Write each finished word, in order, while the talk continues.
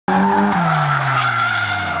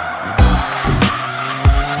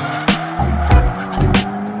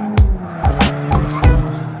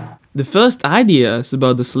The first ideas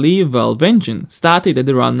about the sleeve valve engine started at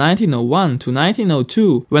around 1901 to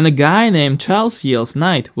 1902 when a guy named Charles Yales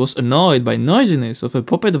Knight was annoyed by noisiness of a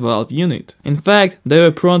Poppet valve unit. In fact, they were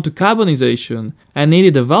prone to carbonization and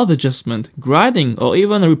needed a valve adjustment, grinding or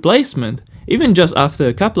even a replacement, even just after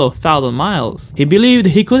a couple of thousand miles. He believed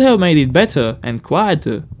he could have made it better and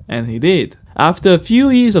quieter, and he did. After a few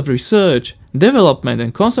years of research, development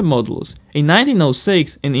and concept models, in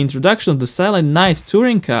 1906 an introduction of the Silent Knight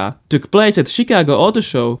touring car took place at Chicago Auto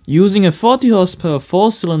Show using a 40 horsepower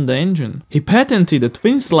 4-cylinder engine. He patented a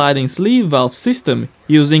twin sliding sleeve valve system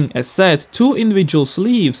using, as said, 2 individual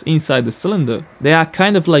sleeves inside the cylinder. They are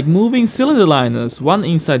kind of like moving cylinder liners, one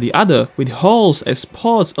inside the other, with holes as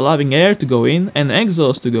ports allowing air to go in and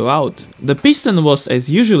exhaust to go out. The piston was, as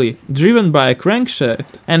usually, driven by a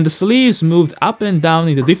crankshaft, and the sleeves moved up and down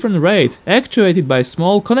at a different rate, actuated by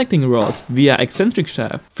small connecting rods via eccentric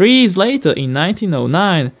shaft. 3 years later, in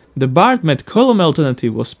 1909, the Burt-McCollum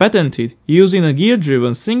alternative was patented using a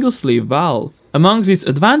gear-driven single-sleeve valve. Amongst its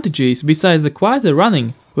advantages, besides the quieter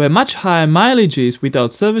running, were much higher mileages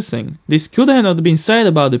without servicing. This could have not been said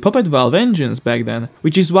about the Poppet valve engines back then,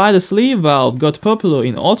 which is why the sleeve valve got popular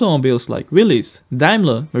in automobiles like Willys,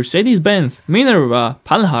 Daimler, Mercedes-Benz, Minerva,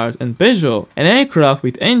 Panhard and Peugeot, and aircraft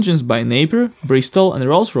with engines by Napier, Bristol and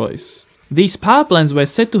Rolls-Royce. These power plants were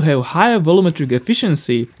said to have higher volumetric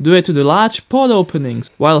efficiency due to the large port openings,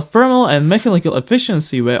 while thermal and mechanical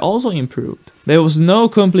efficiency were also improved. There was no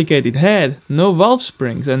complicated head, no valve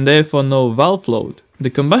springs and therefore no valve load. The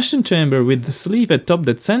combustion chamber with the sleeve atop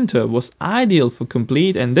that center was ideal for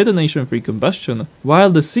complete and detonation-free combustion, while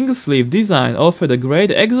the single-sleeve design offered a great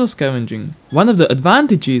exhaust scavenging. One of the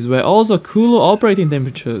advantages were also cooler operating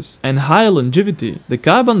temperatures and higher longevity. The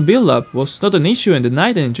carbon buildup was not an issue in the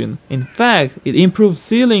Knight engine. In fact, it improved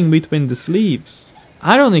sealing between the sleeves.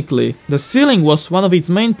 Ironically, the sealing was one of its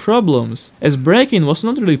main problems, as braking was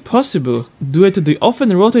not really possible due to the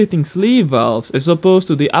often rotating sleeve valves as opposed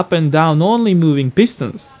to the up and down only moving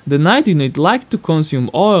pistons. The Knight unit liked to consume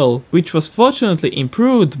oil, which was fortunately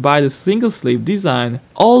improved by the single-sleeve design,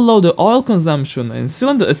 although the oil consumption and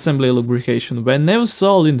cylinder assembly lubrication were never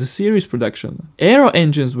sold in the series production. Aero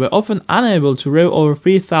engines were often unable to rev over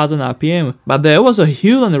 3000 rpm, but there was a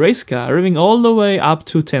Hewland race car revving all the way up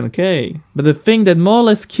to 10k. But the thing that more or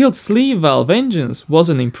less killed sleeve valve engines was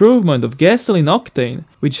an improvement of gasoline octane,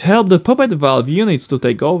 which helped the Poppet valve units to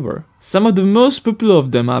take over. Some of the most popular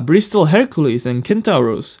of them are Bristol Hercules and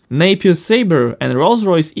Centaurus, Napier Sabre and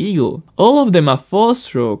Rolls-Royce Eagle. All of them are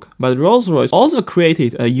 4-stroke, but Rolls-Royce also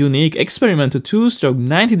created a unique experimental 2-stroke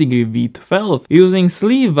 90-degree V12 using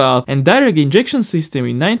sleeve valve and direct injection system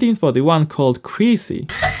in 1941 called Christersson.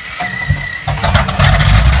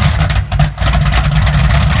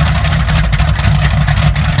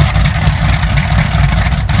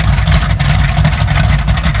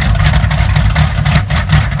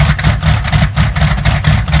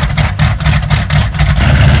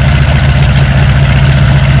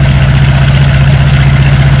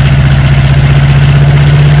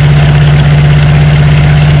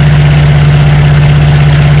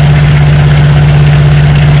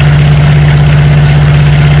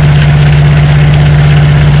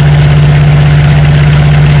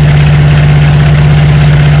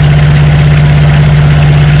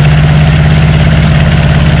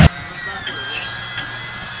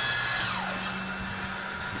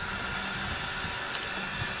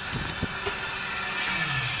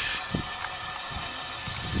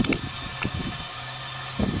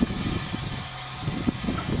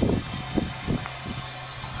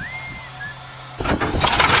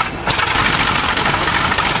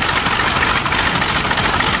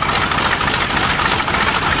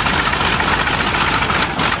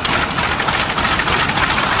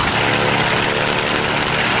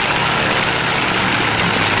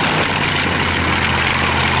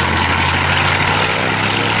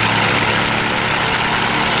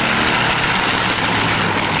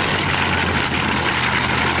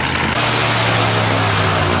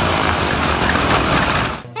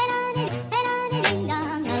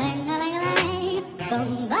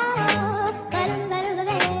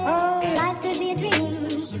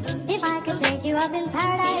 Up in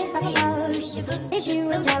paradise.